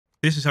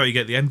This is how you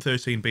get the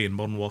M13B in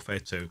Modern Warfare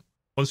 2.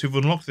 Once you've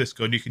unlocked this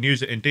gun, you can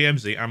use it in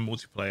DMZ and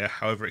multiplayer,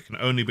 however it can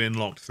only be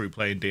unlocked through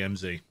playing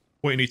DMZ.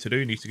 What you need to do,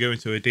 you need to go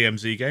into a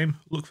DMZ game,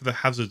 look for the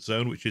hazard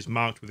zone which is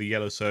marked with a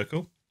yellow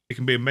circle. It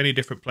can be in many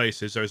different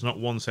places, there is not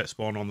one set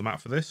spawn on the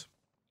map for this.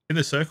 In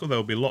the circle there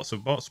will be lots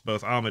of bots,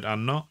 both armoured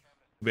and not.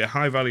 There will be a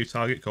high value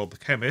target called the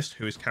Chemist,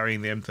 who is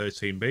carrying the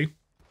M13B.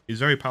 He's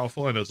very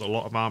powerful and has a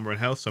lot of armour and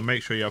health, so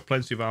make sure you have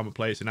plenty of armour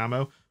plates and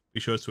ammo. Be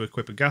sure to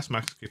equip a gas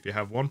mask if you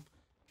have one.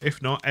 If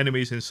not,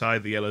 enemies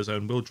inside the yellow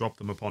zone will drop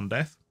them upon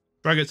death.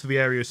 Drag it to the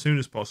area as soon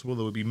as possible.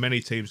 There will be many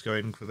teams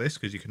going for this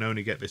because you can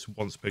only get this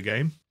once per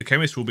game. The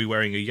Chemist will be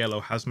wearing a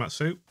yellow hazmat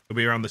suit. He'll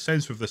be around the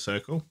centre of the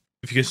circle.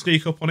 If you can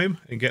sneak up on him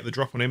and get the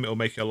drop on him, it'll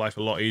make your life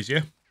a lot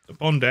easier.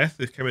 Upon death,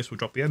 the Chemist will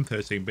drop the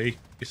M13B.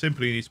 You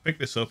simply need to pick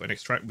this up and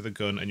extract with a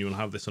gun and you will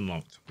have this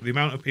unlocked. With the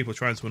amount of people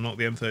trying to unlock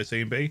the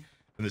M13B,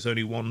 and there's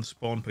only one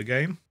spawn per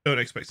game, don't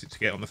expect it to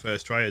get on the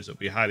first try as it'll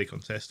be highly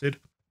contested.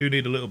 You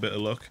need a little bit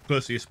of luck. The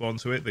closer you spawn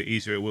to it, the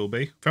easier it will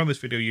be. If you found this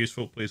video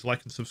useful, please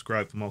like and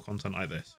subscribe for more content like this.